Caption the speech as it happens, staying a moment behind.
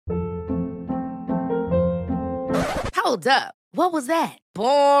Hold up. What was that?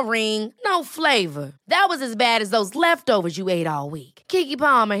 Boring. No flavor. That was as bad as those leftovers you ate all week. Keke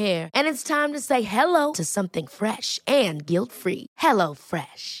Palmer here, and it's time to say hello to something fresh and guilt-free. Hello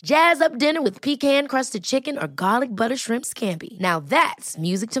Fresh. Jazz up dinner with pecan-crusted chicken or garlic butter shrimp scampi. Now that's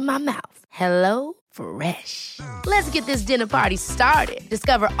music to my mouth. Hello Fresh. Let's get this dinner party started.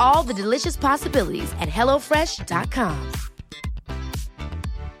 Discover all the delicious possibilities at hellofresh.com.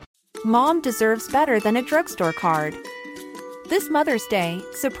 Mom deserves better than a drugstore card. This Mother's Day,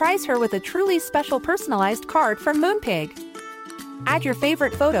 surprise her with a truly special personalized card from Moonpig. Add your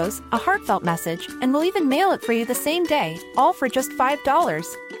favorite photos, a heartfelt message, and we'll even mail it for you the same day, all for just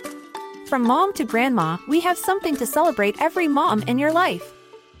 $5. From mom to grandma, we have something to celebrate every mom in your life.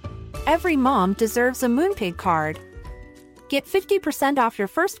 Every mom deserves a Moonpig card. Get 50% off your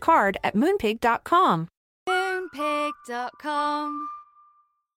first card at moonpig.com. Moonpig.com.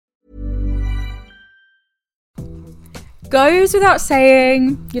 Goes Without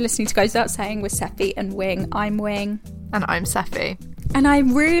Saying. You're listening to Goes Without Saying with Sephi and Wing. I'm Wing. And I'm Sephi. And I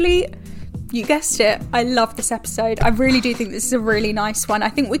really, you guessed it, I love this episode. I really do think this is a really nice one. I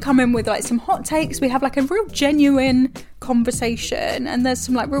think we come in with like some hot takes. We have like a real genuine conversation, and there's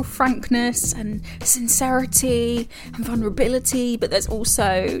some like real frankness and sincerity and vulnerability, but there's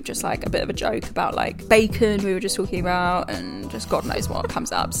also just like a bit of a joke about like bacon we were just talking about, and just God knows what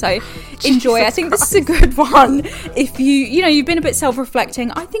comes up. So enjoy. I think this is a good one if you've been a bit self-reflecting.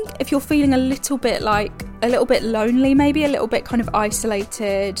 I think if you're feeling a little bit lonely, maybe a little bit kind of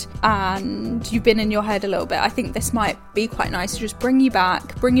isolated, and you've been in your head a little bit, I think this might be quite nice to just bring you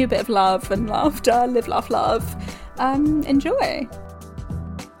back, bring you a bit of love and laughter. Live, laugh, love. Enjoy.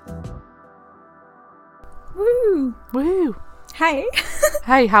 Woo. Woo. Hey.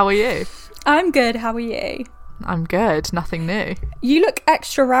 Hey, how are you? I'm good. How are you? I'm good. Nothing new. You look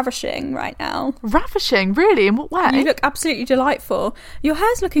extra ravishing right now. Ravishing? Really? In what way? You look absolutely delightful. Your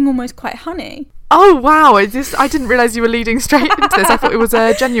hair's looking almost quite honey. Oh, wow. I didn't realise you were leading straight into this. I thought it was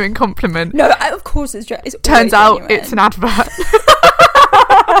a genuine compliment. No, of course it's Turns out it's an advert.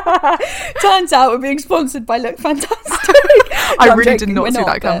 Turns out we're being sponsored by Look Fantastic. I really did not see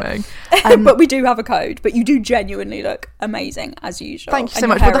that coming. But we do have a code. But you do genuinely look amazing as usual. Thank you so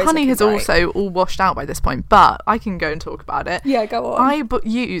much. Well, the honey has also all washed out by this point, but I can go and talk about it. Yeah, go on. I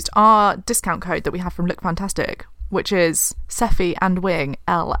used our discount code that we have from Look Fantastic, which is Sephi and Wing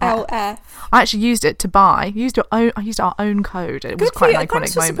LF. LF. I actually used it to buy. I used our own code. It was quite an iconic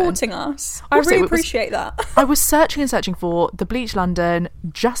Thanks for moment. Supporting us. Also, I really appreciate that. I was searching for the Bleach London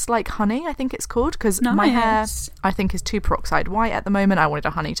Just Like Honey, I think it's called, because my hair, I think, is too peroxide white at the moment. I wanted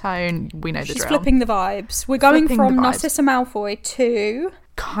a honey tone. We know the drill. She's flipping the vibes. We're going from Narcissa Malfoy to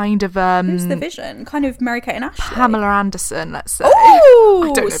kind of who's the Vision? Kind of Mary-Kate and Ashley. Pamela Anderson, let's say. Oh,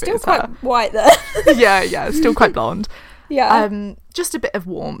 I don't know still if quite her. white there. yeah, still quite blonde. Yeah. Just a bit of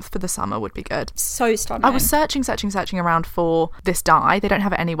warmth for the summer would be good. So stunning. I was searching around for this dye. They don't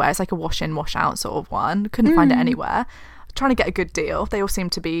have it anywhere. It's like a wash in, wash out sort of one. Couldn't find it anywhere. Trying to get a good deal. They all seem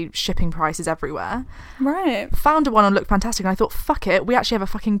to be shipping prices everywhere. Right. Found one on Look Fantastic, and I thought, fuck it, we actually have a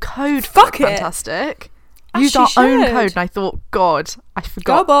fucking code for Look Fantastic. Used our own code, and I thought, God, I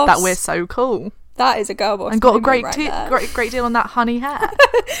forgot that we're so cool. That is a girl boss. And got a great deal on that honey hair.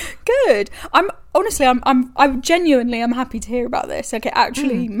 Good. I'm genuinely happy to hear about this. Like, it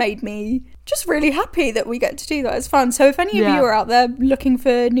actually made me just really happy that we get to do that. It's fun. So if any of you are out there looking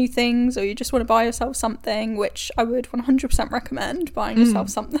for new things, or you just want to buy yourself something, which I would 100% recommend buying yourself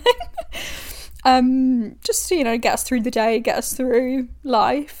something, just get us through the day, get us through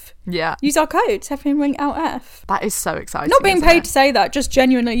life. Yeah. Use our code, Sephi Wing LF. That is so exciting. Not being paid to say that, just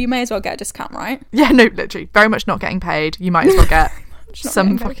genuinely, you may as well get a discount, right? Yeah, no, literally. Very much not getting paid. You might as well get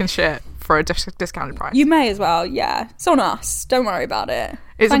some fucking shit for a discounted price. You may as well, yeah. It's on us. Don't worry about it.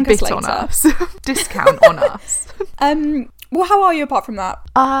 It's Thank a bit us on us. Discount on us. Well, how are you apart from that?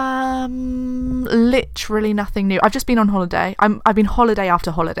 Literally nothing new. I've just been on holiday. I've been holiday after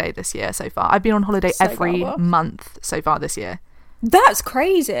holiday this year so far. I've been on holiday every month so far this year. That's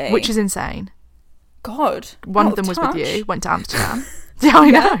crazy. Which is insane. God. One of them was with you. Went to Amsterdam. Yeah, I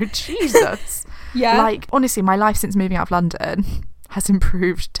know. Jesus. Yeah. Like, honestly, my life since moving out of London has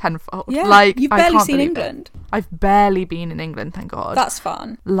improved tenfold. Yeah. Like, you've barely seen England. I've barely been in England, thank God. That's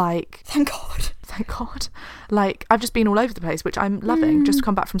fun. Like, thank God. Like, I've just been all over the place, which I'm loving. Just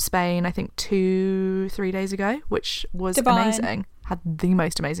come back from Spain, I think 2-3 days ago, which was amazing. Had the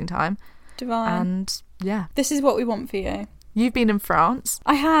most amazing time. Divine. And yeah. This is what we want for you. You've been in France.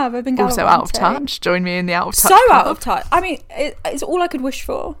 I have. I've been also out of touch. Join me in the out of touch. So club. out of touch. I mean, it's all I could wish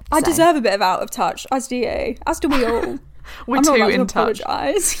for. I deserve a bit of out of touch, as do you, as do we all. We're I'm not too allowed to in touch.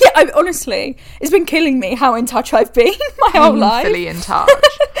 apologise. Yeah, honestly, it's been killing me how in touch I've been my whole life. Painfully in touch.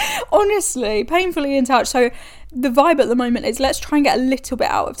 Honestly, painfully in touch. So the vibe at the moment is let's try and get a little bit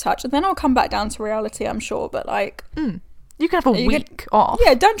out of touch, and then I'll come back down to reality, I'm sure. But like, You can have a week off.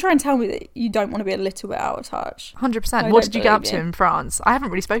 yeah, don't try and tell me that you don't want to be a little bit out of touch. 100%. What did you get up to in France? I haven't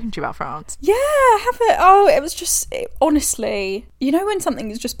really spoken to you about France. Yeah, have it. Oh, it was just honestly, you know, when something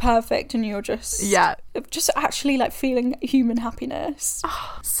is just perfect and you're just actually like feeling human happiness.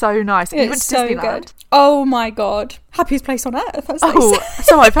 So nice. You went to so Disneyland? good. Oh my god, happiest place on earth. As they Oh, say.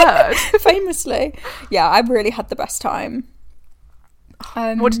 so I've heard. Famously, yeah, I really had the best time.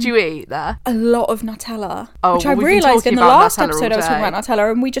 What did you eat there? A lot of Nutella, Oh, which well, I we've been realised talking in the about last Nutella episode all I was talking day. about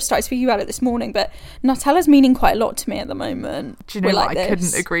Nutella, and we just started speaking about it this morning. But Nutella's meaning quite a lot to me at the moment. Do you know We're what? like I couldn't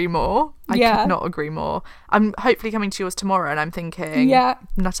this. agree more. I could not agree more. I'm hopefully coming to yours tomorrow, and I'm thinking, Yeah.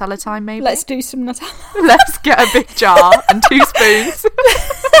 Nutella time maybe? Let's do some Nutella. Let's get a big jar and 2 spoons.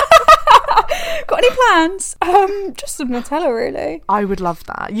 Got any plans? Just some Nutella, really. I would love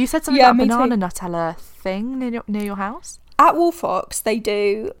that. You said something Yeah, about me banana too. Nutella thing near your house? At Woolfox, they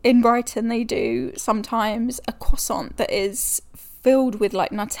do, in Brighton, they do sometimes a croissant that is filled with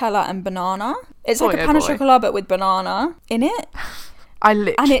like Nutella and banana. It's like Boy, a oh pan au boy. chocolat, but with banana in it. I And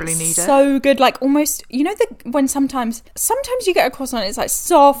literally it's need it. so good, like almost, you know, when sometimes you get a croissant, it's like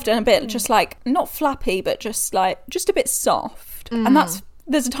soft and a bit just like, not flappy, but just a bit soft. And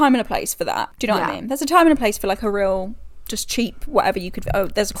there's a time and a place for that. Do you know what I Yeah. mean? There's a time and a place for like a real, just cheap, whatever you could,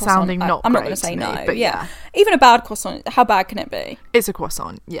 there's a croissant. Sounding not I'm not great going to say to me, no, but yeah. Even a bad croissant, how bad can it be? It's a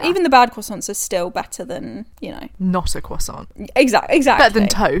croissant, yeah. Even the bad croissants are still better than, you know. Not a croissant. Exactly. Better than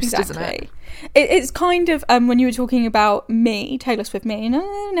toast, isn't it? It's kind of when you were talking about me, Taylor Swift, me,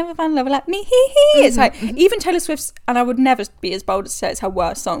 no, never found love like me. It's like even Taylor Swift's, and I would never be as bold as to say it's her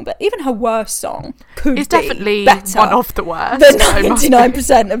worst song, but even her worst song could It's be definitely better one of the worst. than I must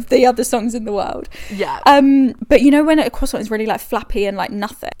 99% of the other songs in the world. Yeah. But you know when a croissant is really like flappy and like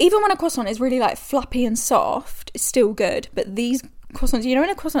nothing, even when a croissant is really like flappy and soft, it's still good. But these croissants, you know, when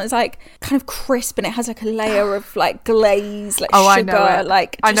a croissant is like kind of crisp and it has like a layer of like glaze, like Oh, I sugar, know it.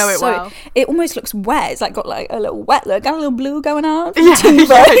 like I know just it well. It almost looks wet. It's like got like a little wet look, got a little blue going on. Yeah, Teen yeah,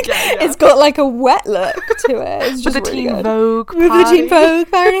 Vogue. yeah. It's got like a wet look to it. It's With just the really Teen good. Vogue With the Teen party.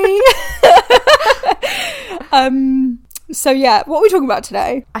 Vogue party. So yeah, what are we talking about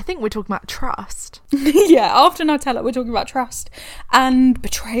today? I think we're talking about trust. Yeah, after Nutella, we're talking about trust and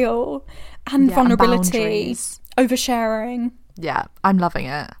betrayal and Yeah, and vulnerability, boundaries. oversharing. Yeah, I'm loving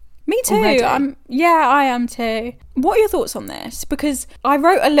it. Me too. Already? I am too. What are your thoughts on this? Because I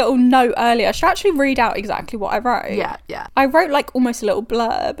wrote a little note earlier. I should actually read out exactly what I wrote. Yeah. I wrote like almost a little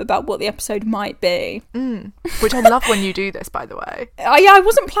blurb about what the episode might be. Which I love when you do this, by the way. I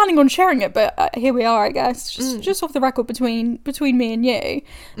wasn't planning on sharing it, but here we are, I guess. Just off the record between me and you.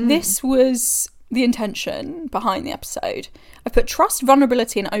 This was the intention behind the episode. I put trust,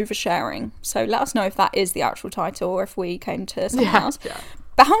 vulnerability and oversharing. So let us know if that is the actual title or if we came to something else. Yeah.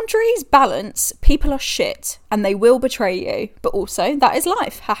 Boundaries, balance, people are shit and they will betray you, but also that is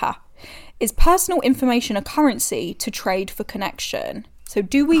life, haha. Is personal information a currency to trade for connection? So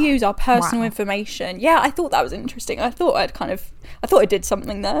do we use our personal information? Yeah, I thought that was interesting. I thought I did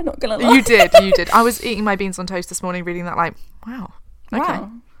something there, not gonna lie. You did. I was eating my beans on toast this morning reading that like, wow. Okay.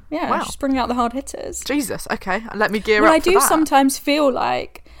 Wow. Yeah, Wow. just bringing out the hard hitters. Jesus, okay. Let me gear Well, up I for do that. sometimes feel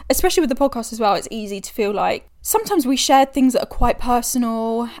like, especially with the podcast as well, it's easy to feel like sometimes we share things that are quite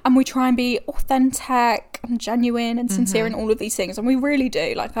personal and we try and be authentic and genuine and sincere in all of these things, and we really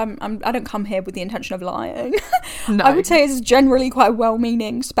do. Like I don't come here with the intention of lying. No. I would say it's generally quite a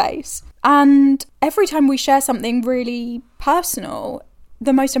well-meaning space, and every time we share something really personal,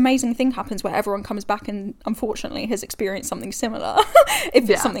 the most amazing thing happens where everyone comes back and unfortunately has experienced something similar. If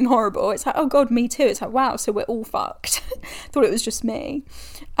it's something horrible, it's like, oh god, me too. It's like, wow, so we're all fucked. Thought it was just me.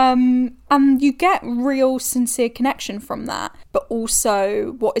 And you get real sincere connection from that, but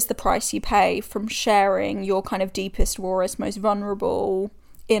also what is the price you pay from sharing your kind of deepest, rawest, most vulnerable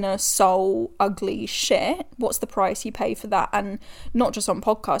inner soul ugly shit? What's the price you pay for that? And not just on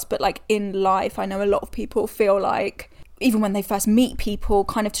podcasts, but like in life, I know a lot of people feel like even when they first meet people,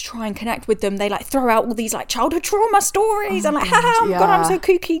 kind of to try and connect with them, they like throw out all these like childhood trauma stories and like, haha, God, I'm so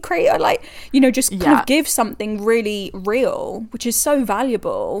kooky, crazy. Like, you know, just kind of give something really real, which is so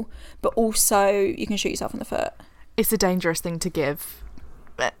valuable, but also you can shoot yourself in the foot. It's a dangerous thing to give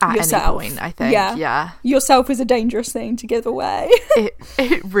at Yourself. any point, I think. Yeah. Yourself is a dangerous thing to give away.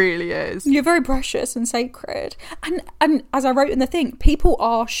 It really is. You're very precious and sacred. And as I wrote in the thing, people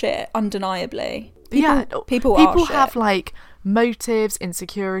are shit, undeniably. People are shit. have like motives,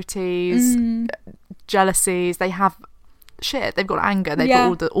 insecurities, jealousies. They have shit, they've got anger, they've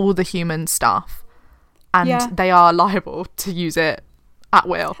Yeah. got all the human stuff, and Yeah. they are liable to use it at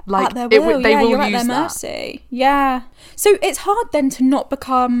will. Like at their will, they will you're at use their that. mercy. Yeah. So it's hard then to not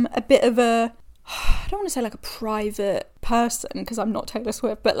become a bit of a, I don't want to say like a private person because I'm not Taylor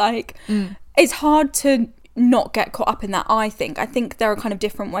Swift, but like it's hard to not get caught up in that. I think there are kind of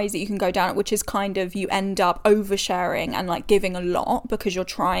different ways that you can go down it, which is kind of you end up oversharing and like giving a lot because you're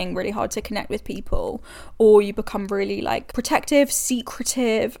trying really hard to connect with people, or you become really like protective,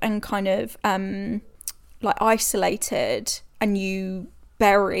 secretive, and kind of like isolated, and you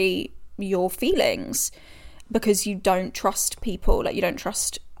bury your feelings because you don't trust people, like you don't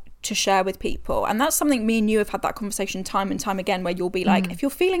trust to share with people. And that's something me and you have had that conversation time and time again, where you'll be like, if you're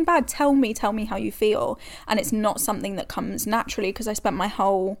feeling bad, tell me how you feel. And it's not something that comes naturally, because I spent my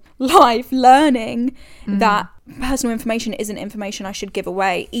whole life learning that personal information isn't information I should give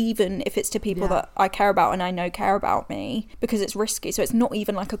away, even if it's to people that I care about and I know care about me, because it's risky. So it's not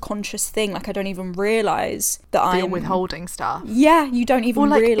even like a conscious thing. Like I don't even realise that You're I'm withholding stuff. Yeah, you don't even Or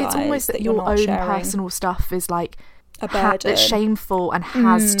like realise it's almost that you're your not own sharing personal stuff is like a burden. it's shameful and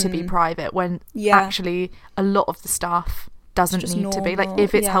has to be private, when actually a lot of the stuff doesn't just need to be. Like normal,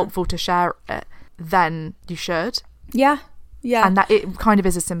 if it's yeah. helpful to share it, then you should. Yeah. And that it kind of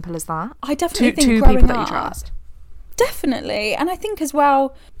is as simple as that. I definitely think two growing people that you up- trust. Definitely. And I think as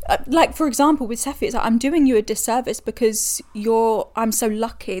well, like for example with Seffi, it's like I'm doing you a disservice because I'm so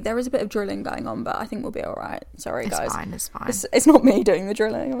lucky. There is a bit of drilling going on, but I think we'll be all right. Sorry guys, It's fine. it's not me doing the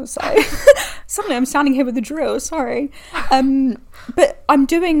drilling, I would say. Suddenly I'm standing here with the drill, sorry. But I'm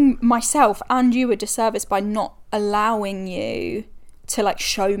doing myself and you a disservice by not allowing you to like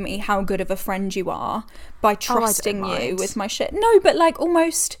show me how good of a friend you are by trusting you mind. with my shit. No, but like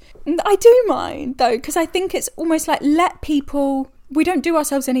almost I do mind though, because I think it's almost like we don't do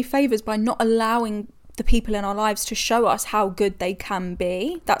ourselves any favours by not allowing the people in our lives to show us how good they can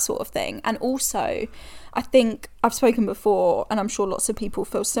be, that sort of thing. And also I think I've spoken before, and I'm sure lots of people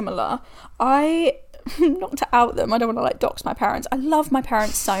feel similar. Not to out them, I don't want to like dox my parents. I love my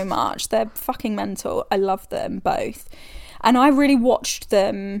parents so much. They're fucking mental. I love them both. And I really watched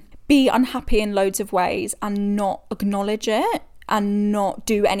them be unhappy in loads of ways and not acknowledge it and not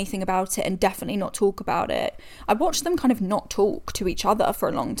do anything about it, and definitely not talk about it. I watched them kind of not talk to each other for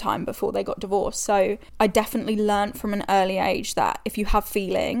a long time before they got divorced. So I definitely learnt from an early age that if you have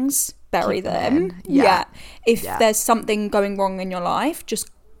feelings, bury Keep them. them in. Yeah. If there's something going wrong in your life, just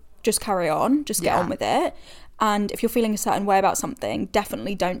carry on, just get on with it. And if you're feeling a certain way about something,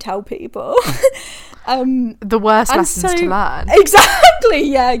 definitely don't tell people. The worst lessons to learn. Exactly,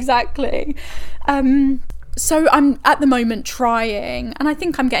 yeah, exactly. So I'm at the moment trying, and I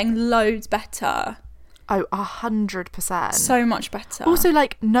think I'm getting loads better. Oh, 100%. So much better. Also,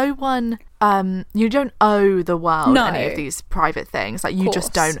 like, no one, you don't owe the world No. any of these private things. Like, you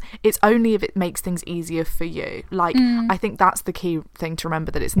just course. don't. It's only if it makes things easier for you. Like, I think that's the key thing to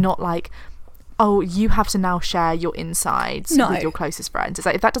remember, that it's not like, oh, you have to now share your insides No. with your closest friends. It's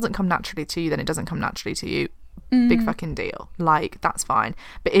like, if that doesn't come naturally to you, then it doesn't come naturally to you. Big fucking deal. Like, that's fine.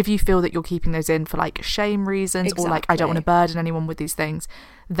 But if you feel that you're keeping those in for like shame reasons, or like, I don't want to burden anyone with these things,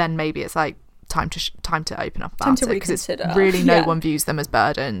 then maybe it's like time to open up about to it, because it's reconsider. really no Yeah. one views them as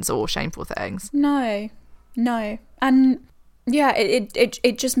burdens or shameful things. No. And yeah,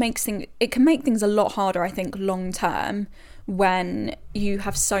 it just makes things, it can make things a lot harder, I think, long term, when you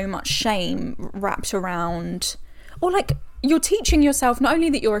have so much shame wrapped around, or like you're teaching yourself not only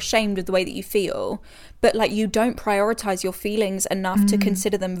that you're ashamed of the way that you feel, but like you don't prioritize your feelings enough to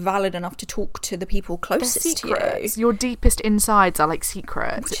consider them valid enough to talk to the people closest to you. Secrets. Your deepest insides are like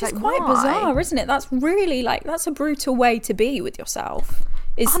secrets. Which It's is like, quite why? bizarre, isn't it? That's really like, that's a brutal way to be with yourself.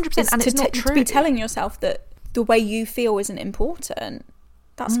 100%, and it's not to true. be telling yourself that the way you feel isn't important.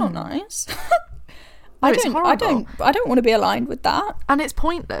 That's not nice. it's horrible. I don't want to be aligned with that. And it's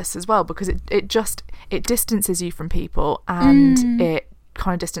pointless as well, because it distances you from people, and it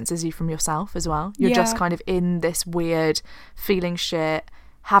kind of distances you from yourself as well. You're just Yeah. kind of in this weird feeling shit,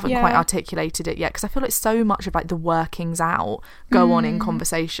 haven't quite Yeah. articulated it yet, because I feel like so much of like the workings out go on in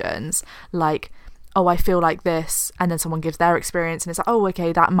conversations, like, oh, I feel like this, and then someone gives their experience and it's like, oh,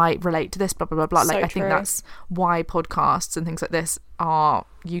 okay, that might relate to this, blah blah blah blah. So Like, I think true. that's why podcasts and things like this are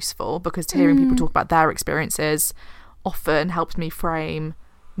useful, because hearing people talk about their experiences often helps me frame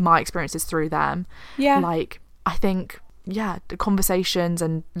my experiences through them. Yeah. Like, I think, yeah, the conversations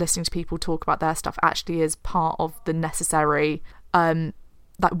and listening to people talk about their stuff actually is part of the necessary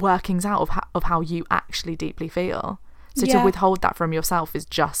like workings out of how you actually deeply feel. So to Yeah. withhold that from yourself is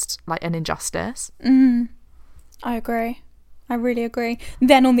just like an injustice. I agree. I really agree.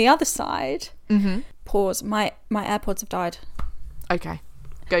 Then on the other side, Pause. My AirPods have died. Okay.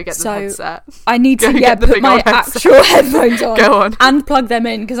 Go get the headset. I need to put my actual headphones on. Go on. And plug them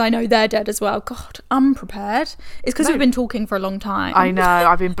in because I know they're dead as well. God, unprepared. It's because we've been talking for a long time. I know.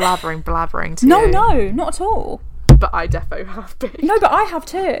 I've been blabbering to No, you. not at all. But I defo have been. No, but I have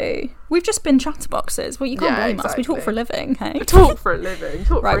too. We've just been chatterboxes. Well, you can't blame us. We talk for a living, hey? Talk for a living.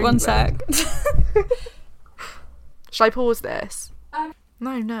 Right, one sec. Shall I pause this?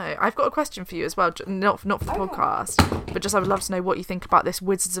 No. I've got a question for you as well. Not for the podcast, but just I would love to know what you think about this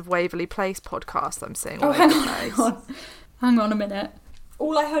Wizards of Waverly Place podcast I'm seeing. Hang on a minute.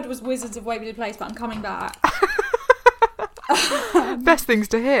 All I heard was Wizards of Waverly Place, but I'm coming back. Best things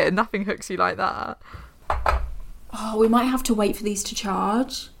to hear. Nothing hooks you like that. Oh, we might have to wait for these to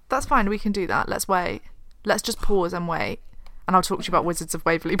charge. That's fine. We can do that. Let's wait. Let's just pause and wait. And I'll talk to you about Wizards of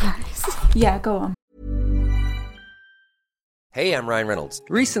Waverly Place. Yeah, go on. Hey, I'm Ryan Reynolds.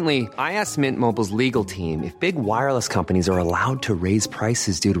 Recently, I asked Mint Mobile's legal team if big wireless companies are allowed to raise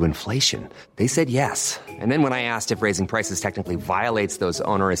prices due to inflation. They said yes. And then when I asked if raising prices technically violates those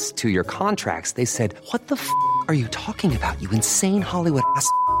onerous 2-year contracts, they said, "What the f*** are you talking about, you insane Hollywood ass?"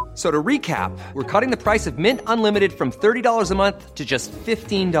 So to recap, we're cutting the price of Mint Unlimited from $30 a month to just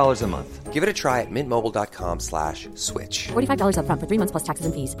 $15 a month. Give it a try at mintmobile.com/switch. $45 up front for 3 months plus taxes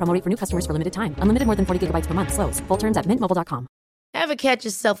and fees. Promo rate for new customers for limited time. Unlimited more than 40 gigabytes per month. Slows full terms at mintmobile.com. Ever catch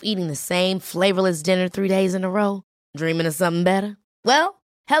yourself eating the same flavorless dinner 3 days in a row? Dreaming of something better? Well,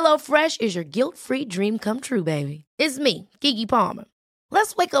 HelloFresh is your guilt-free dream come true, baby. It's me, Keke Palmer.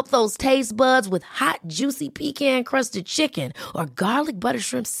 Let's wake up those taste buds with hot, juicy pecan-crusted chicken or garlic butter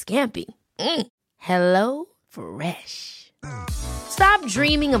shrimp scampi. Hello Fresh. Stop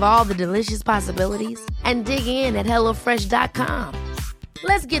dreaming of all the delicious possibilities and dig in at HelloFresh.com.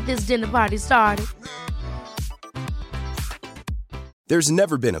 Let's get this dinner party started. There's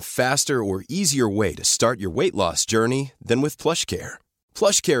never been a faster or easier way to start your weight loss journey than with PlushCare.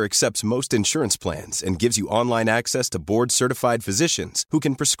 PlushCare accepts most insurance plans and gives you online access to board-certified physicians who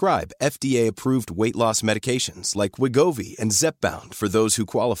can prescribe FDA-approved weight loss medications like Wegovy and Zepbound for those who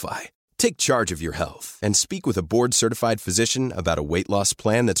qualify. Take charge of your health and speak with a board-certified physician about a weight loss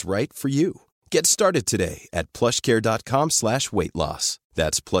plan that's right for you. Get started today at plushcare.com/weight loss.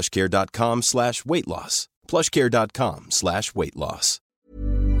 That's plushcare.com/weight loss. plushcare.com/weight loss.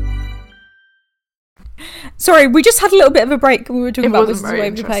 Sorry, we just had a little bit of a break when we were talking about Wizards of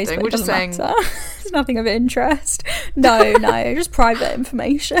Waverly Place, but we're it just doesn't saying matter. It's nothing of interest. No, just private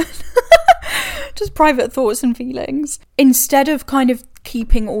information. Just private thoughts and feelings. Instead of kind of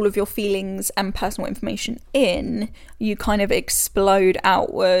keeping all of your feelings and personal information in, you kind of explode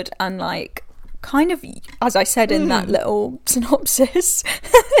outward and like kind of, as I said in that little synopsis,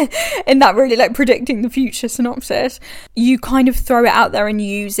 in that really like predicting the future synopsis, you kind of throw it out there and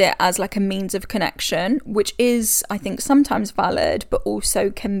use it as like a means of connection, which is, I think, sometimes valid, but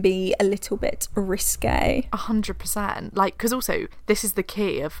also can be a little bit risque. 100%. Like, because also this is the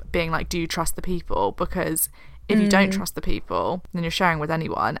key of being like, do you trust the people? Because if you don't trust the people, then you're sharing with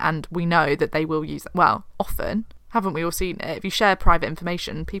anyone, and we know that they will use, well, often, haven't we all seen it? If you share private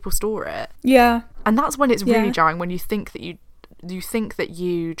information, people store it. Yeah. And that's when it's really jarring, when you think that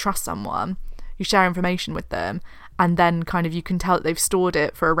you trust someone, you share information with them, and then kind of you can tell that they've stored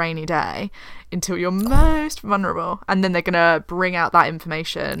it for a rainy day until you're most vulnerable, and then they're gonna bring out that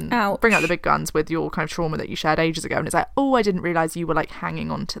information, bring out the big guns with your kind of trauma that you shared ages ago, and it's like, oh, I didn't realise you were like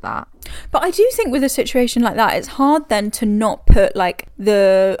hanging on to that. But I do think with a situation like that, it's hard then to not put like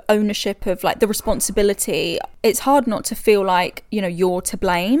the ownership of like the responsibility. It's hard not to feel like, you know, you're to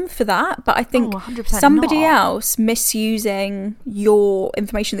blame for that. But I think somebody else misusing your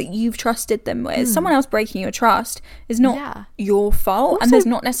information that you've trusted them with, someone else breaking your trust, is not your fault. Also, and there's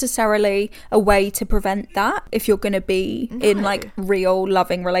not necessarily a way to prevent that if you're going to be in like real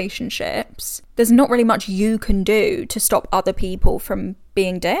loving relationships. There's not really much you can do to stop other people from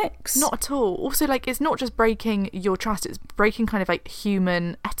being dicks. Not at all. Also, like, it's not just breaking your trust, it's breaking kind of like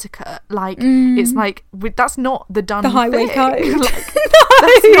human etiquette. Like, it's like, that's not the done thing. The highway code. Like,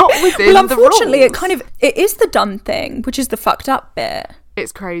 that's not within unfortunately, the rules. it is the done thing, which is the fucked up bit.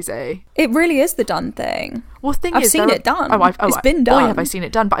 It's crazy. It really is the done thing. Well, I've seen it done. It's been done. Boy, have I seen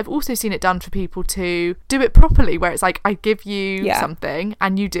it done. But I've also seen it done for people to do it properly, where it's like, I give you something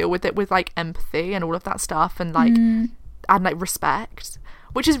and you deal with it with like empathy and all of that stuff, and like and like respect,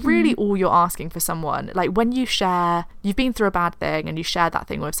 which is really all you're asking for someone. Like, when you share, you've been through a bad thing and you share that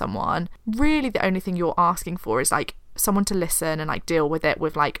thing with someone, really the only thing you're asking for is like someone to listen and like deal with it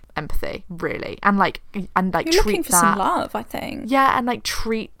with like empathy, really, and like you're treat looking for that, some love, I think. Yeah, and like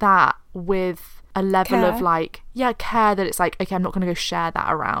treat that with a level care. of like, care that it's like, okay, I'm not going to go share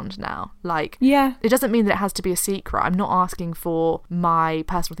that around now. Like, it doesn't mean that it has to be a secret. I'm not asking for my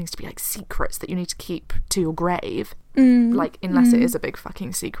personal things to be like secrets that you need to keep to your grave. Like, unless it is a big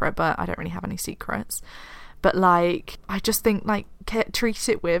fucking secret, but I don't really have any secrets. But like, I just think like, treat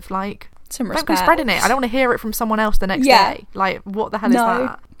it with like some respect. Don't be spreading it. I don't want to hear it from someone else the next day. Like, what the hell is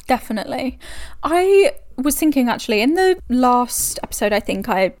that? Definitely. I was thinking actually in the last episode, I think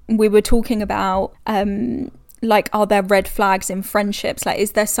we were talking about like, are there red flags in friendships? Like,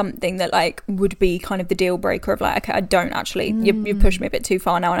 is there something that like would be kind of the deal breaker of like, okay, I don't actually, you pushed me a bit too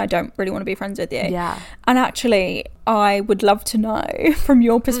far now and I don't really want to be friends with you. Yeah. And actually, I would love to know from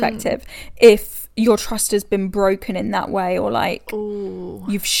your perspective if your trust has been broken in that way, or like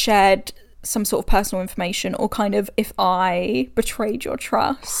you've shared some sort of personal information, or kind of if I betrayed your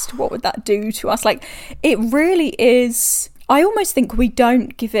trust, what would that do to us? Like, it really is, I almost think we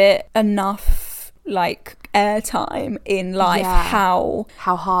don't give it enough like airtime in life, how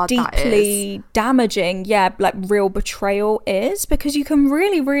hard deeply damaging like real betrayal is, because you can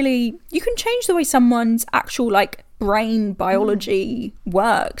really you can change the way someone's actual like brain biology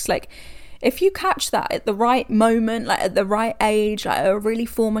works. Like, if you catch that at the right moment, like at the right age, like a really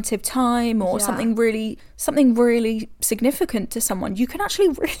formative time, or something really significant to someone, you can actually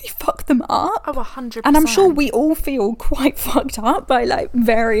really fuck them up. 100%. And I'm sure we all feel quite fucked up by like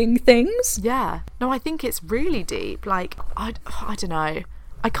varying things. Yeah. No, I think it's really deep. Like, I don't know.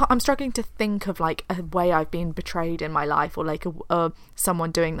 I'm struggling to think of like a way I've been betrayed in my life, or like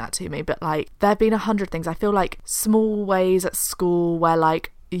someone doing that to me. But like, there have been 100 things. I feel like small ways at school where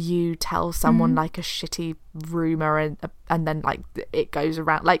like you tell someone like a shitty rumor and then like it goes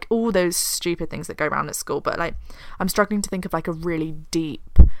around, like all those stupid things that go around at school. But like, I'm struggling to think of like a really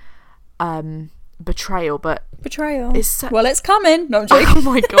deep betrayal. It's well, it's coming. No, I'm joking. Oh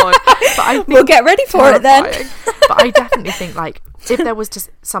my god. But I think we'll get ready for it then. But I definitely think like, if there was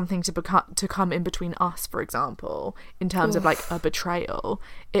just something to come in between us, for example, in terms of like a betrayal,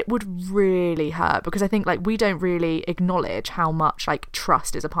 it would really hurt, because I think like we don't really acknowledge how much like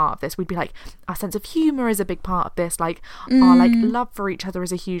trust is a part of this. We'd be like, our sense of humor is a big part of this, like our like love for each other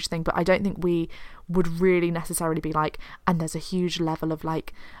is a huge thing, but I don't think we would really necessarily be like, and there's a huge level of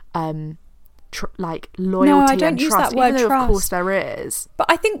like like loyalty and trust, even though of course there is. But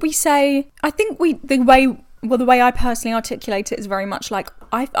I think the way I personally articulate it is very much like,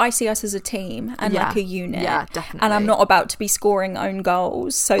 I see us as a team and like a unit. Yeah, definitely. And I'm not about to be scoring own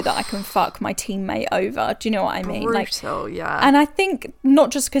goals so that I can fuck my teammate over. Do you know what I mean? Brutal, like, yeah. And I think not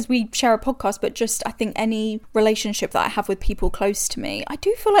just because we share a podcast, but just I think any relationship that I have with people close to me, I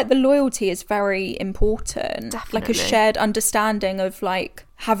do feel like the loyalty is very important. Definitely. Like a shared understanding of like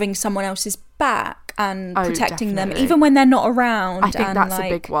having someone else's back and protecting them even when they're not around. I think that's a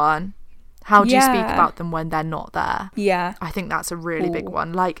big one. How do you speak about them when they're not there? Yeah. I think that's a really big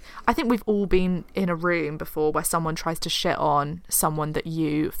one. Like, I think we've all been in a room before where someone tries to shit on someone that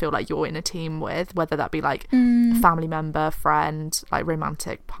you feel like you're in a team with, whether that be like a family member, friend, like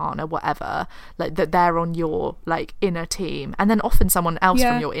romantic partner, whatever, like that they're on your like inner team. And then often someone else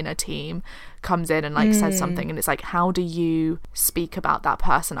from your inner team comes in and like says something, and it's like, how do you speak about that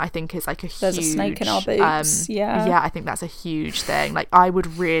person? I think is like there's a snake in our boots. I think that's a huge thing. Like, I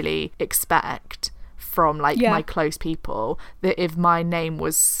would really expect from like my close people that if my name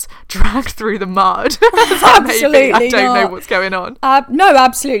was dragged through the mud, absolutely I don't know what's going on. No,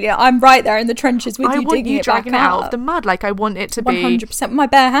 absolutely, I'm right there in the trenches with you, digging it dragging back it out up. of the mud. Like, I want it to 100% with my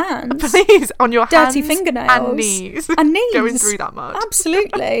bare hands, please, on your dirty hands fingernails and knees going through that mud.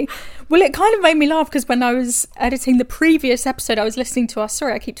 Absolutely. Well, it kind of made me laugh because when I was editing the previous episode, I was listening to us.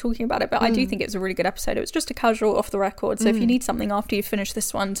 Sorry, I keep talking about it, but I do think it was a really good episode. It was just a casual off the record. So if you need something after you finish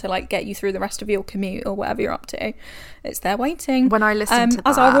this one to like get you through the rest of your commute or whatever you're up to, it's there waiting. When I listen to that,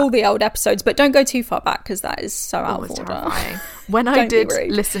 as are all the old episodes, but don't go too far back because that is so out of order. Terrifying. When I did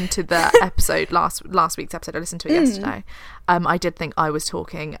listen to the episode last week's episode, I listened to it yesterday. I did think I was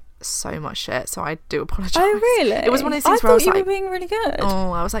talking so much shit, so I do apologise. Oh really? It was one of those things where I was like, you were being really good.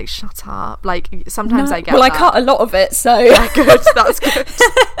 Oh, I was like, shut up. Like, sometimes I get I cut a lot of it, so good, that's good.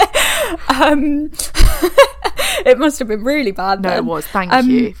 It must have been really bad then. No, it was. Thank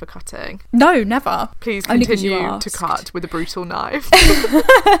you for cutting. No, never. Please continue to cut with a brutal knife.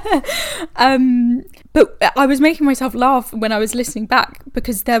 But I was making myself laugh when I was listening back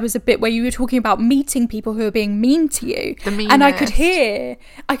because there was a bit where you were talking about meeting people who are being mean to you. And I could hear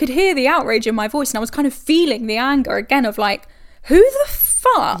the outrage in my voice, and I was kind of feeling the anger again of like, who the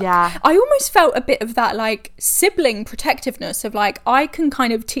fuck? Yeah. I almost felt a bit of that like sibling protectiveness of like, I can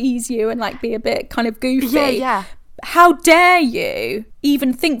kind of tease you and like be a bit kind of goofy. Yeah. how dare you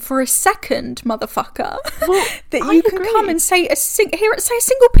even think for a second, motherfucker, that you can come and say a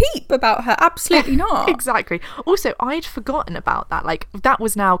single peep about her? Absolutely not. Exactly. Also, I'd forgotten about that. Like, that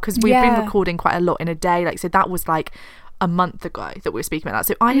was now, because we've been recording quite a lot in a day. Like, so that was like a month ago that we were speaking about that.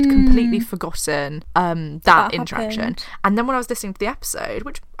 So I had completely forgotten that interaction. Happened. And then when I was listening to the episode,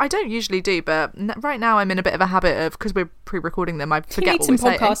 which I don't usually do, but right now I'm in a bit of a habit of, because we're pre-recording them, I forget what we're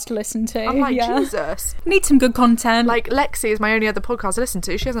saying. You need some podcasts to listen to. I'm like, Jesus. Need some good content. Like, Lexi is my only other podcast to listen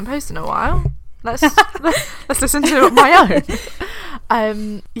to. She hasn't posted in a while. Let's listen to my own.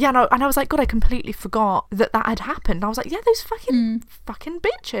 And I was like, God, I completely forgot that had happened. And I was like, yeah, those fucking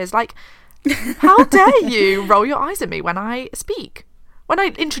bitches. Like, how dare you roll your eyes at me when I speak? When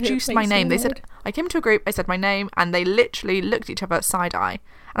I introduced my name, they said, I came to a group, I said my name, and they literally looked at each other side-eye.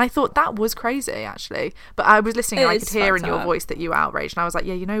 And I thought that was crazy, actually. But I was listening and I could hear in your voice that you were outraged. And I was like,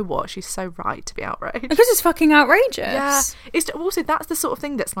 yeah, you know what? She's so right to be outraged. Because it's fucking outrageous. Yeah. It's also, that's the sort of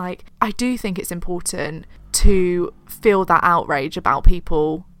thing that's like, I do think it's important to feel that outrage about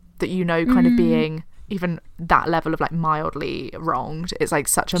people that you know kind of being even that level of like mildly wronged. It's like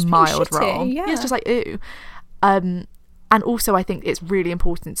such a mild wrong. Yeah, it's just like, ooh. And also I think it's really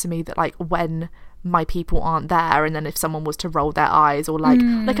important to me that like when my people aren't there, and then if someone was to roll their eyes or like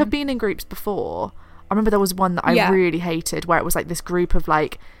I've been in groups before. I remember there was one that I really hated where it was like this group of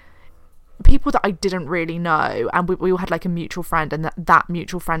like people that I didn't really know, and we all had like a mutual friend, and that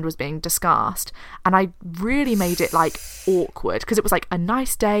mutual friend was being discussed, and I really made it like awkward because it was like a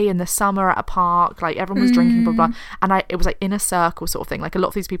nice day in the summer at a park, like everyone was drinking, blah blah, and it was like in a circle sort of thing, like a lot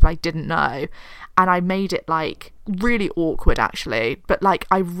of these people I didn't know, and I made it like really awkward actually, but like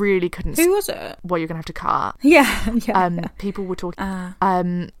I really couldn't. Who was it? Well, you're gonna have to cut. Yeah. People were talking,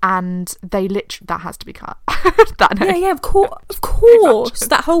 and they literally, that has to be cut. That name. Yeah, of course.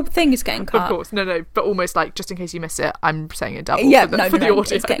 That whole thing is getting cut. Of course, no, but almost like just in case you miss it, I'm saying it double. Yeah, for the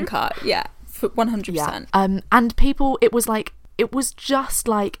audio. It's getting cut. Yeah, for 100%. Yeah. And people, it was just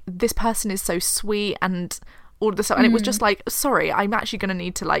like this person is so sweet and all of the stuff, and it was just like, sorry, I'm actually going to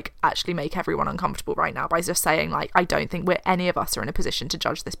need to like actually make everyone uncomfortable right now by just saying like, I don't think any of us are in a position to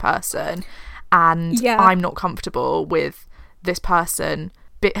judge this person, and I'm not comfortable with this person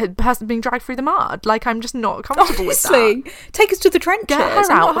being dragged through the mud. Like, I'm just not comfortable with that. Take us to the trenches. Get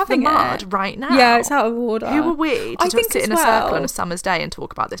her out of the mud right now. Yeah, it's out of order. Who are we to sit in a circle on a summer's day and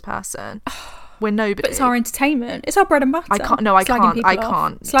talk about this person? We're nobody. But it's our entertainment. It's our bread and butter. I can't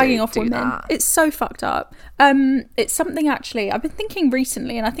slagging off women. That. It's so fucked up. It's something actually I've been thinking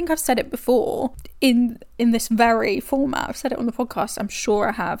recently, and I think I've said it before in this very format. I've said it on the podcast, I'm sure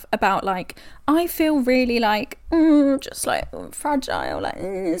I have, about like, I feel really like just like fragile,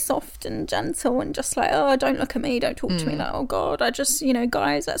 like soft and gentle, and just like, oh, don't look at me, don't talk to me, like, oh god, I just,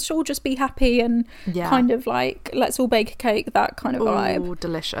 guys, let's all just be happy and kind of like, let's all bake a cake, that kind of vibe. Oh,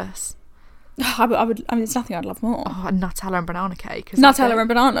 delicious. I mean, there's nothing I'd love more. Oh, a Nutella and banana cake. Nutella and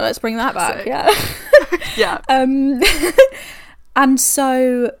banana, let's bring that back. Sick. Yeah. And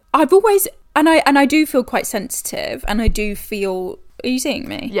so I've always, and I do feel quite sensitive, and I do feel, are you seeing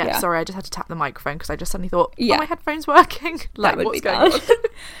me? Yeah, sorry, I just had to tap the microphone because I just suddenly thought, are my headphones working? Like, what's going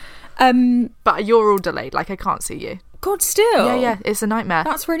on? But you're all delayed, like I can't see you. God, still? Yeah, it's a nightmare.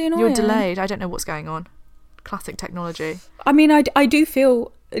 That's really annoying. You're delayed, I don't know what's going on. Classic technology. I mean, I do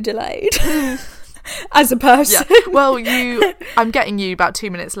feel delayed as a person. Yeah. Well, I'm getting you about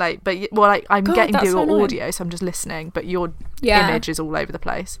 2 minutes late, but I'm getting your audio, so I'm just listening, but your image is all over the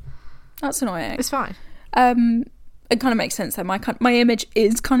place. That's annoying. It's fine. It kind of makes sense though. My image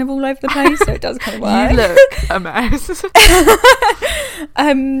is kind of all over the place, so it does kind of work. You look a mess.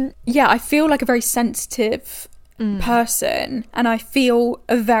 I feel like a very sensitive person, and I feel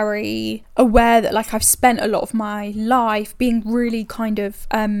very aware that like I've spent a lot of my life being really kind of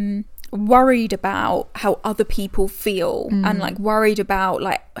worried about how other people feel, and like worried about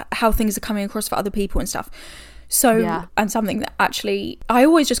like how things are coming across for other people and stuff. So and something that actually I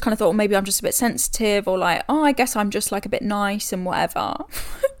always just kind of thought, well, maybe I'm just a bit sensitive, or like, oh, I guess I'm just like a bit nice and whatever.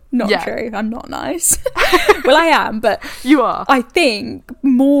 Not true. I'm not nice. Well, I am, but you are. I think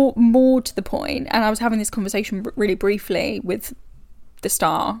more to the point, and I was having this conversation really briefly with the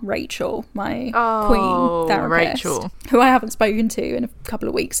star Rachel, my queen therapist, Rachel, who I haven't spoken to in a couple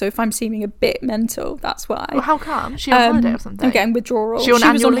of weeks. So if I'm seeming a bit mental, that's why. Well, how come? She on holiday or something? I'm getting withdrawal. She was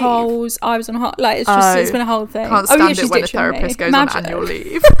on holes. I was on hold. Like, it's been a whole thing. Can't stand it when a therapist goes on annual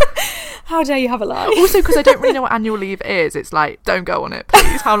leave. How dare you have a life? Also, because I don't really know what annual leave is. It's like, don't go on it,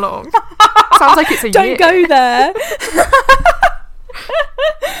 please. How long? Sounds like it's a year. Don't go there.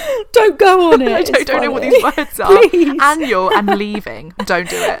 Don't go on it. I don't know what these words are. Please. Annual and leaving. Don't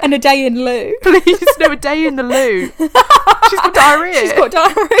do it. And a day in loo. Please, no, a day in the loo. She's got diarrhea. She's got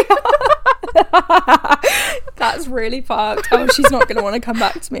diarrhea. That's really fucked. Oh, she's not going to want to come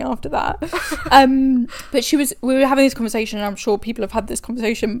back to me after that. But we were having this conversation, and I'm sure people have had this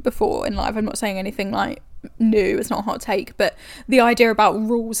conversation before in life. I'm not saying anything like new, it's not a hot take, but the idea about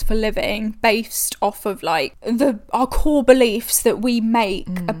rules for living based off of like our core beliefs that we make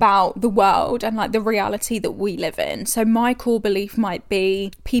about the world and like the reality that we live in. So my core belief might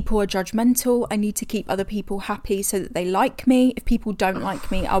be people are judgmental, I need to keep other people happy so that they like me. If people don't like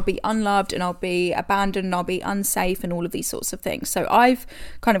me, I'll be unloved and I'll be abandoned and I'll be unsafe and all of these sorts of things. So I've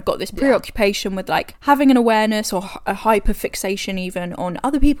kind of got this preoccupation with like having an awareness or a hyper fixation even on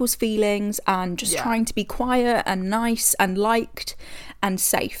other people's feelings and just trying to be quiet and nice and liked and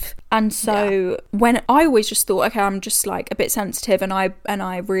safe. And so when I always just thought, okay, I'm just like a bit sensitive and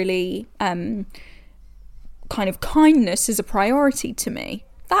I really kind of kindness is a priority to me.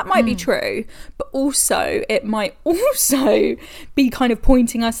 That might be true, but also it might also be kind of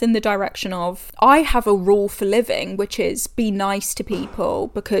pointing us in the direction of, I have a rule for living, which is be nice to people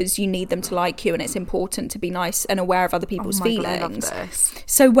because you need them to like you, and it's important to be nice and aware of other people's feelings. God, I love this.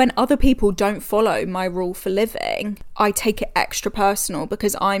 So when other people don't follow my rule for living, I take it extra personal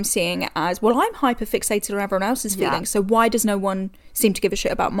because I'm seeing it as, well, I'm hyper fixated on everyone else's feelings, so why does no one seem to give a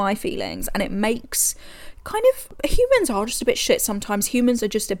shit about my feelings? And it makes kind of, humans are just a bit shit sometimes, humans are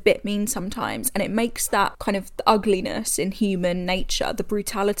just a bit mean sometimes, and it makes that kind of ugliness in human nature, the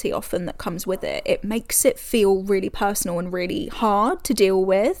brutality often that comes with it, it makes it feel really personal and really hard to deal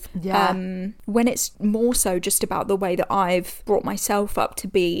with. When it's more so just about the way that I've brought myself up to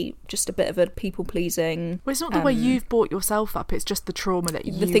be just a bit of a people pleasing. Well, it's not the way you've brought yourself up, it's just the trauma that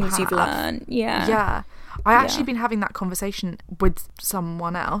the things you've learned. I actually been having that conversation with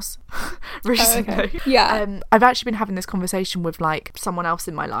someone else recently. I've actually been having this conversation with like someone else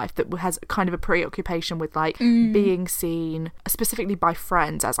in my life that has kind of a preoccupation with like being seen specifically by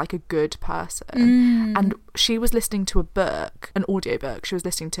friends as like a good person. And she was listening to a book, an audiobook she was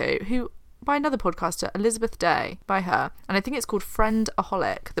listening to, by another podcaster, Elizabeth Day, by her, and I think it's called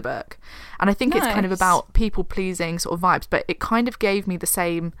Friendaholic, the book, and I think it's kind of about people pleasing sort of vibes, but it kind of gave me the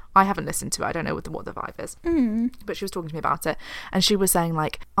same. I haven't listened to it, I don't know what the vibe is, but she was talking to me about it, and she was saying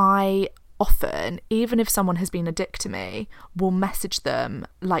like, I often, even if someone has been a dick to me, will message them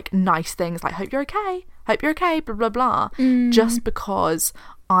like nice things like hope you're okay, blah blah blah, just because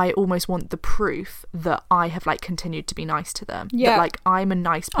I almost want the proof that I have like continued to be nice to them. That like I'm a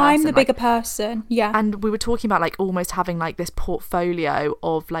nice person. I'm the bigger person. Yeah. And we were talking about like almost having like this portfolio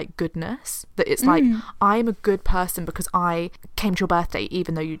of like goodness. That it's like I'm a good person because I came to your birthday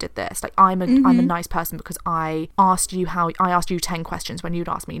even though you did this. Like I'm a nice person because I asked you 10 questions when you'd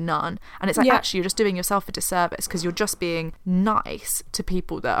asked me none. And it's like actually you're just doing yourself a disservice because you're just being nice to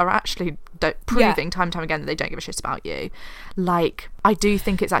people that are actually proving time and time again that they don't give a shit about you. Like I do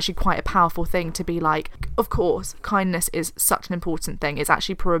think it's actually quite a powerful thing to be like, of course, kindness is such an important thing. It's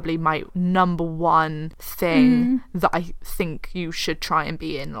actually probably my number one thing that I think you should try and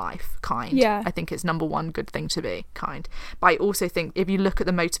be in life, kind. Yeah. I think it's number one good thing to be, kind. But I also think if you look at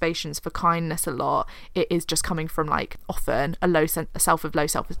the motivations for kindness a lot, it is just coming from like often a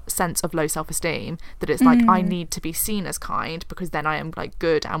sense of low self-esteem, that it's like I need to be seen as kind because then I am like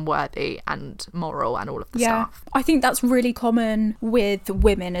good and worthy and moral and all of the stuff. I think that's really common with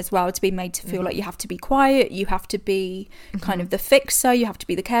women as well, to be made to feel like you have to be quiet, you have to be kind of the fixer, you have to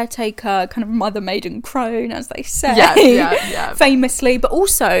be the caretaker, kind of mother maiden crone, as they say, famously. But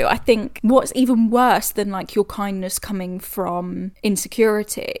also I think what's even worse than like your kindness coming from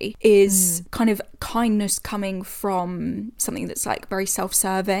insecurity is kind of kindness coming from something that's like very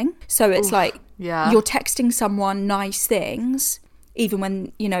self-serving. So it's like you're texting someone nice things even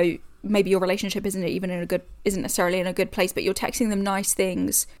when, you know, maybe your relationship isn't necessarily in a good place, but you're texting them nice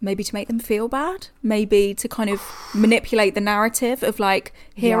things maybe to make them feel bad, maybe to kind of manipulate the narrative of like,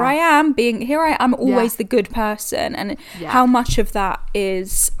 here I am always the good person, and how much of that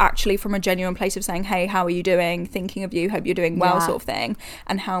is actually from a genuine place of saying, hey, how are you doing, thinking of you, hope you're doing well, sort of thing,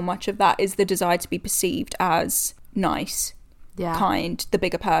 and how much of that is the desire to be perceived as nice, kind, the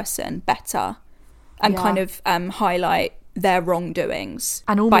bigger person, better, and kind of highlight their wrongdoings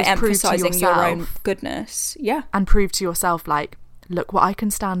and by emphasizing your own goodness, and prove to yourself like, look what I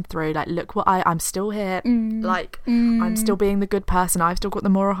can stand through, like look what I'm still here, like I'm still being the good person, I've still got the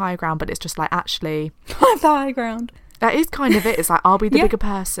moral high ground. But it's just like, actually I have the high ground. That is kind of it. It's like, I'll be the bigger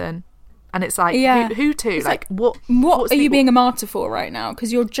person, and it's like who to it's like what are you being a martyr for right now,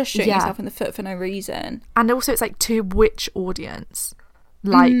 because you're just shooting yourself in the foot for no reason. And also it's like, to which audience?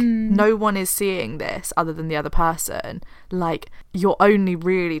 Like, no one is seeing this other than the other person. Like, you're only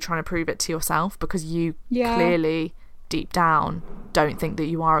really trying to prove it to yourself because you clearly, deep down, don't think that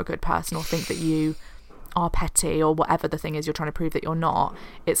you are a good person or think that you are petty or whatever the thing is you're trying to prove that you're not.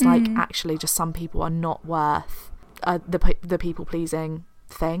 It's like, actually, just some people are not worth the people-pleasing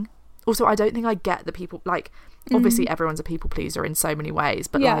thing. Also, I don't think I get the people... Like, obviously, everyone's a people-pleaser in so many ways,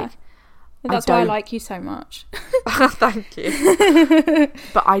 but, like... That's why I like you so much. Thank you.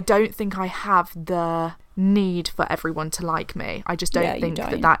 But I don't think I have the need for everyone to like me. I just don't think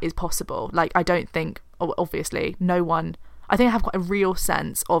that is possible. Like, I don't think, obviously, no one... I think I have quite a real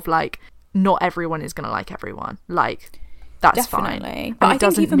sense of, like, not everyone is going to like everyone. Like, that's definitely fine. But I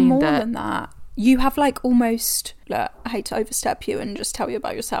think even more than that, you have, like, almost... Look, I hate to overstep you and just tell you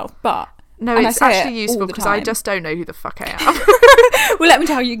about yourself, but... No, it's actually useful because I just don't know who the fuck I am. Well, let me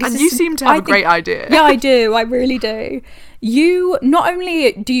tell you. And you seem to have a great idea. Yeah, I do. I really do. You, not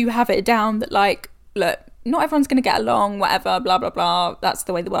only do you have it down that, like, look, not everyone's going to get along, whatever, blah, blah, blah. That's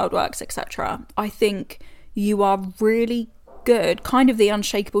the way the world works, etc. I think you are really good, kind of the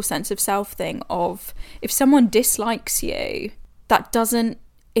unshakable sense of self thing of if someone dislikes you, that doesn't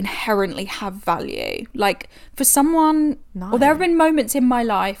inherently have value. Like, for someone, or there have been moments in my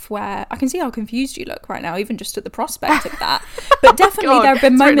life where I can see how confused you look right now, even just at the prospect of that, but definitely there have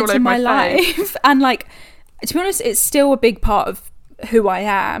been moments in my life and, like, to be honest, it's still a big part of who I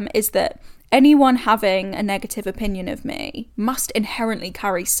am, is that anyone having a negative opinion of me must inherently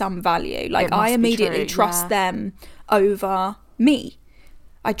carry some value. Like, I immediately trust them over me.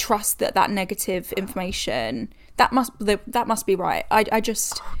 I trust that negative information, that must be right. I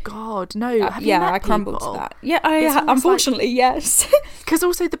just... Oh, God, no. I crumbled to that. Yeah, unfortunately, like, yes. Because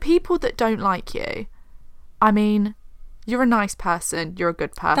also the people that don't like you, I mean, you're a nice person, you're a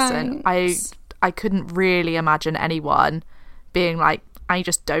good person. Thanks. I couldn't really imagine anyone being like, I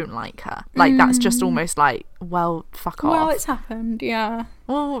just don't like her. Like, that's just almost like, well, fuck off. Well, it's happened, yeah.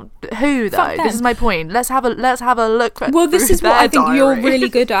 Well, who though? This is my point. Let's have a look at. Well, this is what I think diary. You're really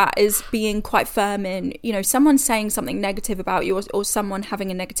good at, is being quite firm in, you know, someone saying something negative about you, or someone having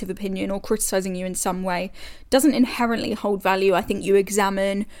a negative opinion or criticizing you in some way doesn't inherently hold value. I think you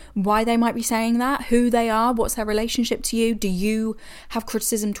examine why they might be saying that, who they are, what's their relationship to you. Do you have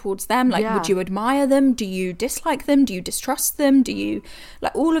criticism towards them? Like, would you admire them? Do you dislike them? Do you distrust them? Do you,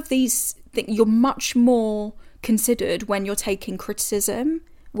 like, all of these things? You're much more considered when you're taking criticism,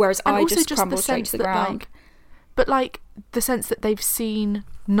 whereas I just crumble straight to the ground. But, like, the sense that they've seen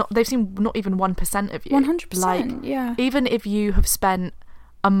not even 1% of you. 100%, like, yeah. Even if you have spent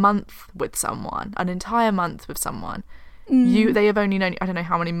a month with someone, an entire month with someone, they have only known, I don't know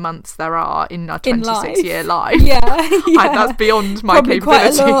how many months there are in a 26-year life. Yeah. That's beyond my probably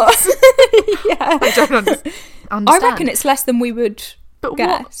capabilities. Quite a lot. Yeah. I don't understand. I reckon it's less than we would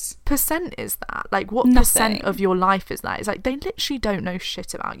guess. What percent is that? Like, what percent of your life is that? It's like, they literally don't know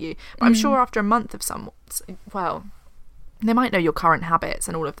shit about you. But I'm sure after a month of well, they might know your current habits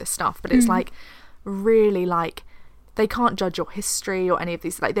and all of this stuff, but it's like, really, like, they can't judge your history or any of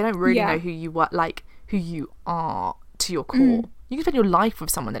these. Like, they don't really know who you were, like, who you are to your core. You can spend your life with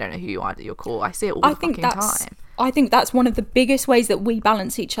someone, they don't know who you are to your core. I see it all the fucking time. I think that's one of the biggest ways that we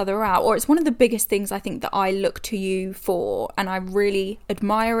balance each other out, or it's one of the biggest things I think that I look to you for, and I really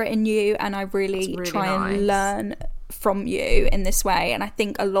admire it in you, and I really try and learn from you in this way. And I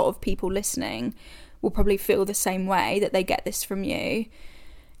think a lot of people listening will probably feel the same way, that they get this from you,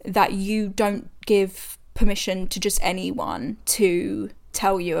 that you don't give permission to just anyone to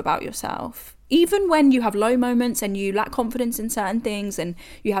tell you about yourself. Even when you have low moments and you lack confidence in certain things, and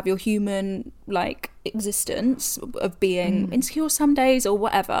you have your human, like, existence of being insecure some days or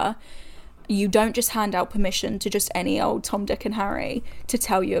whatever, you don't just hand out permission to just any old Tom, Dick and Harry to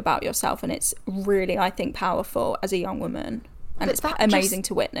tell you about yourself. And it's really, I think, powerful as a young woman, and it's amazing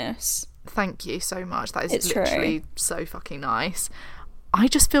to witness. Thank you so much. That is literally so fucking nice. I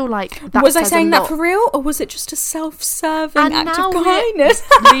just feel like that was I saying that for real, or was it just a self-serving act of kindness?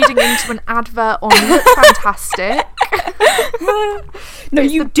 Leading into an advert on Look Fantastic. No,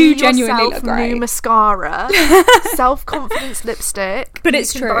 you do genuinely look great. New mascara, self-confidence lipstick. But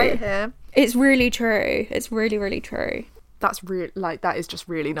it's true. Buy it here. It's really true. It's really, really true. That's that is just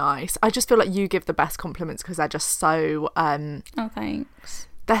really nice. I just feel like you give the best compliments because they're just so. Oh, thanks.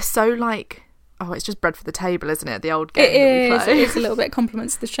 They're so, like. Oh, it's just bread for the table, isn't it? The old game it that we play. It's a little bit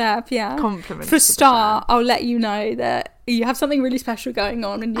compliments to the chef, yeah. Compliments for start, I'll let you know that you have something really special going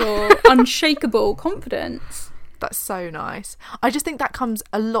on and your unshakable confidence. That's so nice. I just think that comes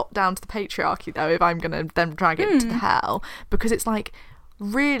a lot down to the patriarchy, though, if I'm going to then drag it to the hell. Because it's like,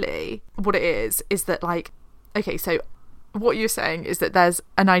 really, what it is that, like, okay, so what you're saying is that there's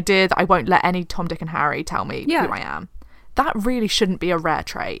an idea that I won't let any Tom, Dick and Harry tell me who I am. That really shouldn't be a rare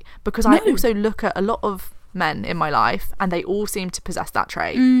trait, because I also look at a lot of men in my life and they all seem to possess that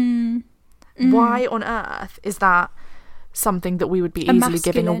trait. Why on earth is that something that we would be easily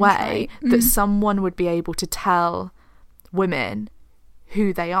giving away, that someone would be able to tell women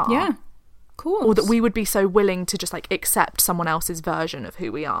who they are? Yeah, of course. Or that we would be so willing to just like accept someone else's version of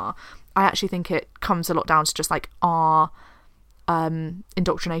who we are. I actually think it comes a lot down to just like our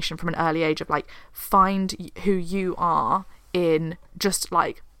indoctrination from an early age of like, find who you are in just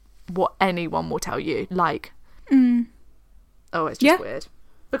like what anyone will tell you. Like, oh, it's just weird.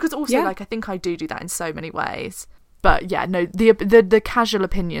 Because also like I think I do that in so many ways. But yeah, no, the casual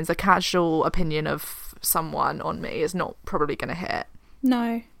opinions, the casual opinion of someone on me is not probably going to hit.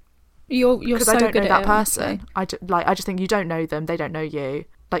 No, you're because so I don't good know at that person. I just think you don't know them. They don't know you.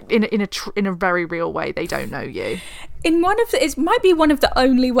 Like in a very real way, they don't know you. It might be one of the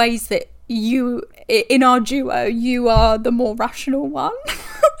only ways that you, in our duo, you are the more rational one.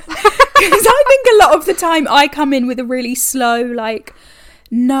 Because I think a lot of the time I come in with a really slow, like,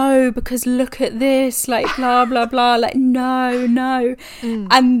 no, because look at this, like, blah, blah, blah, like, no.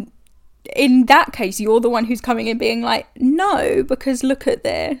 And in that case, you're the one who's coming in being like, no, because look at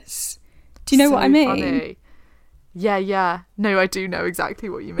this. Do you know what I mean? Funny. Yeah. No, I do know exactly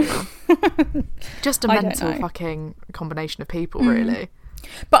what you mean. Just a mental fucking combination of people, really.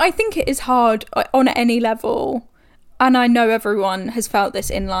 But I think it is hard on any level, and I know everyone has felt this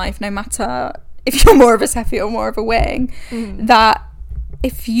in life, no matter if you're more of a Seffi or more of a Wing, that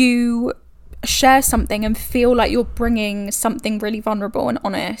if you share something and feel like you're bringing something really vulnerable and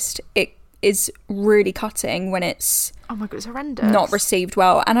honest, it is really cutting when it's, oh my god, it's horrendous, not received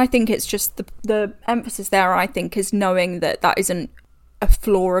well. And I think it's just the emphasis there, I think, is knowing that isn't a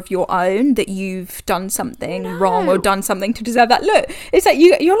flaw of your own, that you've done something wrong or done something to deserve that. Look, it's like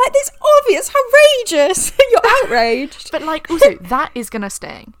you're like, this obvious, outrageous. You're outraged. But like, also, that is gonna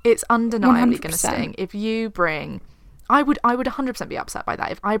sting. It's undeniably 100%. Gonna sting if you bring, I would 100% be upset by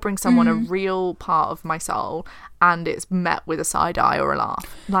that if I bring someone a real part of my soul and it's met with a side eye or a laugh.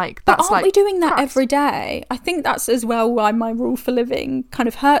 Like, that's, but aren't we doing that every day? I think that's as well why my rule for living kind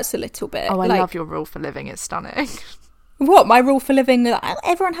of hurts a little bit. Oh, I love your rule for living. It's stunning. What, my rule for living?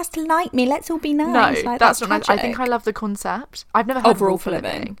 Everyone has to like me. Let's all be nice. No, like, that's not nice. I think I love the concept. I've never heard of rule for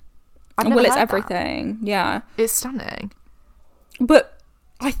living. Well, it's everything. That. Yeah, it's stunning. But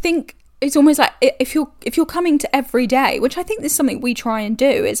I think it's almost like if you're coming to every day, which I think is something we try and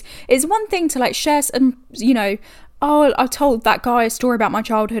do, is one thing to like share some, you know, oh, I told that guy a story about my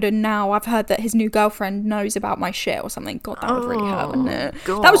childhood and now I've heard that his new girlfriend knows about my shit or something. God, that would really hurt, wouldn't it?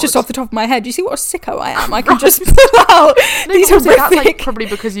 God. That was just off the top of my head. Do you see what a sicko I am? I can just pull out these horrific... That's like probably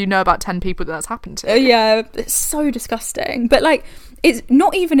because you know about 10 people that's happened to. Yeah, it's so disgusting. But like, it's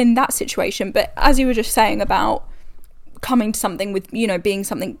not even in that situation, but as you were just saying about coming to something with, you know, being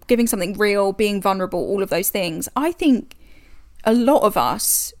something, giving something real, being vulnerable, all of those things, I think a lot of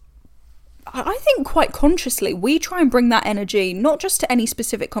us, I think quite consciously, we try and bring that energy not just to any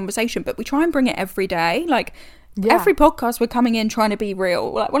specific conversation, but we try and bring it every day. Like every podcast, we're coming in trying to be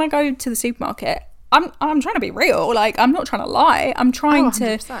real. Like when I go to the supermarket, I'm trying to be real. Like, I'm not trying to lie. I'm trying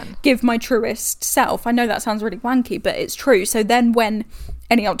to give my truest self. I know that sounds really wanky, but it's true. So then when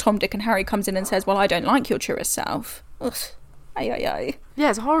any old Tom, Dick and Harry comes in and says, well, I don't like your truest self. Ugh. Ay. Yeah,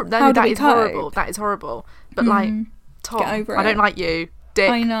 it's horrible. That is horrible. That is horrible. But like, Tom, I don't like you. Dick,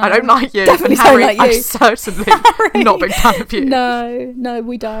 I don't like you. Definitely and Harry, don't like you. I'm certainly not a big fan of you. No,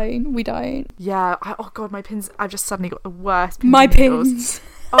 we don't. Yeah. Oh god, my pins. I've just suddenly got the worst pins. My pins.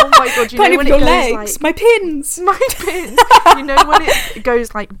 Oh my god, you know when it goes legs, like... My pins. You know when it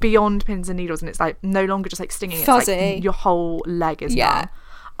goes like beyond pins and needles and it's like no longer just like stinging. Fuzzy. It's like your whole leg is numb.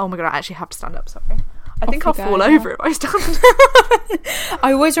 Oh my god, I actually have to stand up, sorry. I think I'll fall over if I stand.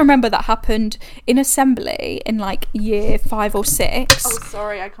 I always remember that happened in assembly in like year 5 or 6. Oh,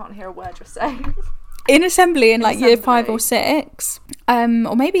 sorry, I can't hear a word you're saying. In assembly in like year 5 or 6,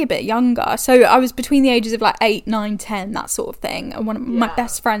 or maybe a bit younger. So I was between the ages of like 8, 9, 10, that sort of thing. And one of my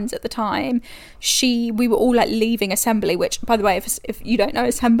best friends at the time, we were all like leaving assembly, which, by the way, if you don't know,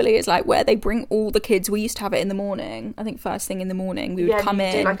 assembly is like where they bring all the kids. We used to have it in the morning. I think first thing in the morning we would come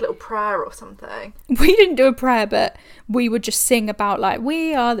in. Do like a little prayer or something. We didn't do a prayer, but we would just sing about like,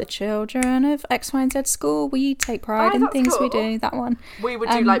 we are the children of X, Y and Z school. We take pride in things we do. That one. We would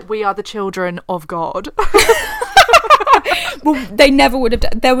do like, we are the children of God. Well, they never would have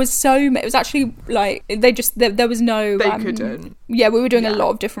done. There was it was actually like there was no they couldn't. Yeah, we were doing a lot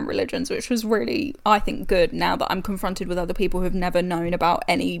of different religions, which was really, I think, good now that I'm confronted with other people who've never known about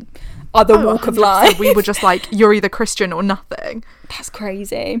any other walk of 100%. life. We were just like, you're either Christian or nothing. That's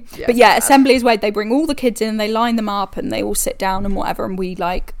crazy. Yeah, but yeah, bad. assembly is where they bring all the kids in, they line them up, and they all sit down and whatever, and we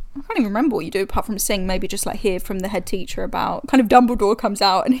like, I can't even remember what you do apart from sing, maybe just like hear from the head teacher about, kind of Dumbledore comes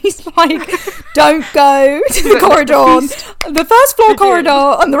out and he's like, don't go to the corridor. The first floor corridor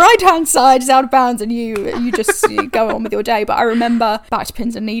on the right hand side is out of bounds, and you just you go on with your day. But I remember, back to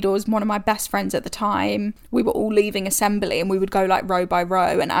pins and needles, one of my best friends at the time, we were all leaving assembly and we would go like row by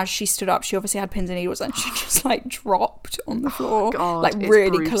row, and as she stood up, she obviously had pins and needles and she just like dropped on the floor. God, like it's really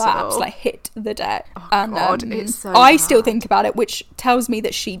brutal. collapsed, like hit the deck. And God, it's so I bad. still think about it, which tells me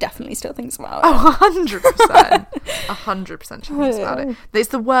that she definitely still thinks about it. Oh, 100%. 100% she thinks about it. It's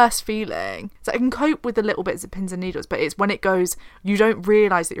the worst feeling. So I can cope with the little bits of pins and needles, but it's when it goes, you don't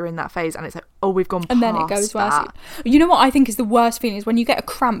realise that you're in that phase, and it's like, oh, we've gone past And then it goes worse. that. You know what I think is the worst feeling is when you get a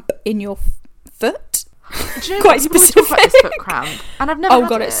cramp in your foot. Do you know Quite what? People always talk about this specific. foot cramp, and I've never Oh had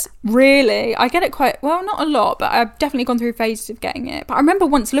god, it. it's really, I get it quite well, not a lot, but I've definitely gone through phases of getting it. But I remember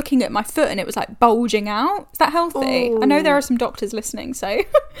once looking at my foot and it was like bulging out. Is that healthy? I know there are some doctors listening, so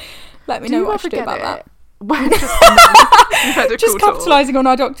let me Do know you what I ever should do get about it? that. Where just Just capitalising on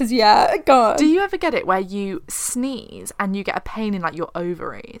our doctors, yeah. God. Do you ever get it where you sneeze and you get a pain in like your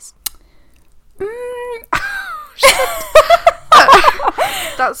ovaries?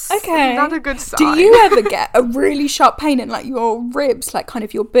 That's Okay. not a good sign. Do you ever get a really sharp pain in like your ribs, like kind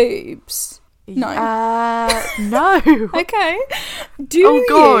of your boobs? No. No. Okay. Do Oh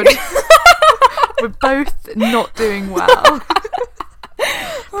God. you? We're both not doing well.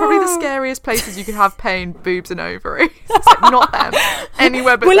 Probably the scariest places you could have pain, boobs and ovaries. It's like not them.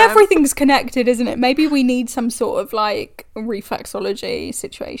 Anywhere but Well, them. everything's connected, isn't it? Maybe we need some sort of like reflexology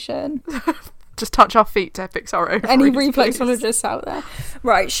situation. Just touch our feet to fix our ovaries. Any please. reflexologists out there?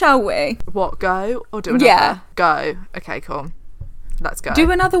 Right, shall we? What, go? Or do another? Yeah. Go. Okay, cool. Let's go. Do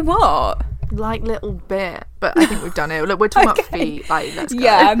another what? Like little bit. But I think we've done it. Look, we're talking about feet. Like, let's go.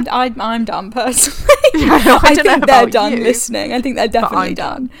 Yeah, I'm done personally. Yeah, no, I don't know think they're about done you, listening. I think they're definitely I'm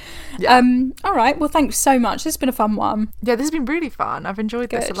done. Yeah. All right. Well, thanks so much. This has been a fun one. Yeah, this has been really fun. I've enjoyed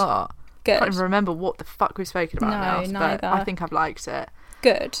this a Good. lot. Good. I can't even remember what the fuck we've spoken about No, now. But neither. I think I've liked it.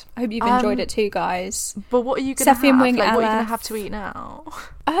 Good. I hope you've enjoyed it too, guys. But what are you going to Seffi and have? Wing Like, what are you going LF. to have to eat now?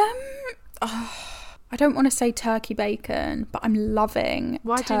 I don't want to say turkey bacon, but I'm loving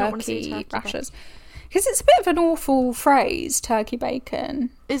Why do you not want to say turkey turkey rashers. Because it's a bit of an awful phrase, turkey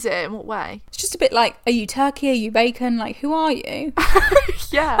bacon. Is it? In what way? It's just a bit like, are you turkey? Are you bacon? Like, who are you?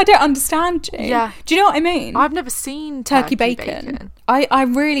 Yeah. I don't understand you. Yeah. Do you know what I mean? I've never seen turkey bacon. I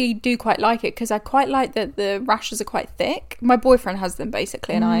really do quite like it because I quite like that the rashers are quite thick. My boyfriend has them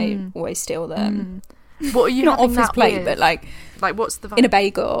basically, and I always steal them. What are you Not having off his that plate, with? but like what's the in a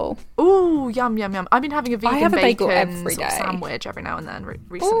bagel. Ooh, yum yum yum. I've been having a vegan have a bagel bacon every sort of day. sandwich every now and then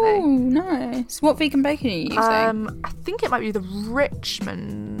recently. Oh, nice. What vegan bacon are you using? I think it might be the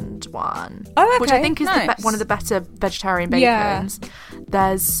Richmond one. Oh, Which I okay, think is nice. one of the better vegetarian Yeah. bacons.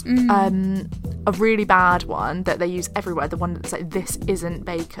 There's a really bad one that they use everywhere. The one that's like, this isn't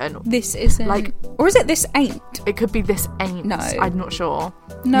bacon. This isn't. Like- or is it this ain't? It could be this ain't. No. I'm not sure.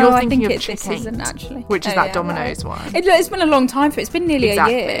 No, You're I thinking think of this chicken, isn't actually. which is Oh, that yeah, Domino's right. one. It's been a long time for it. It's been nearly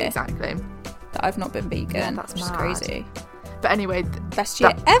Exactly, a year exactly. that I've not been vegan. Yeah, that's which is mad. crazy. But anyway, Best year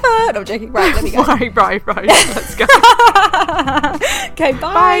ever. No, I'm joking. Right, let me go. right. Let's go. Okay,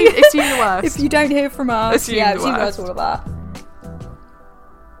 bye. Bye. Assume the worst. If you don't hear from us, Assume yeah, the assume the worst. worst, all of that.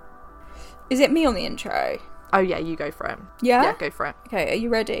 Is it me on the intro? Oh yeah, you go for it. Yeah? Yeah, go for it. Okay, are you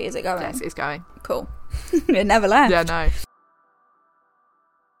ready? Is it going? Yes, it's going. Cool. It never left. Yeah, no.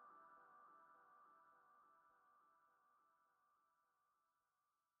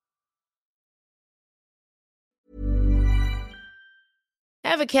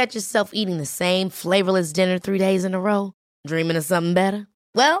 Ever catch yourself eating the same flavorless dinner 3 days in a row? Dreaming of something better?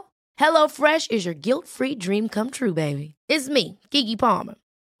 Well, HelloFresh is your guilt-free dream come true, baby. It's me, Keke Palmer.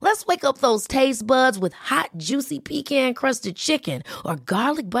 Let's wake up those taste buds with hot, juicy pecan-crusted chicken or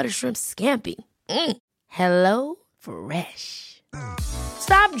garlic butter shrimp scampi. Hello Fresh.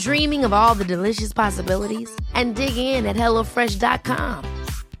 Stop dreaming of all the delicious possibilities and dig in at HelloFresh.com.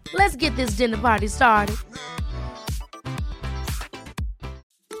 Let's get this dinner party started.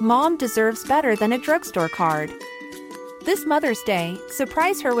 Mom deserves better than a drugstore card. This Mother's Day,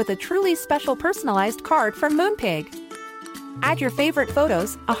 surprise her with a truly special personalized card from Moonpig. Add your favorite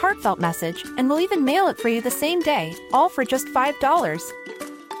photos, a heartfelt message, and we'll even mail it for you the same day, all for just $5.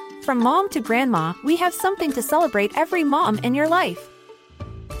 From mom to grandma, we have something to celebrate every mom in your life.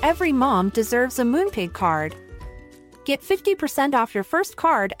 Every mom deserves a Moonpig card. Get 50% off your first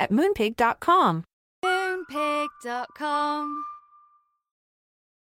card at Moonpig.com. Moonpig.com.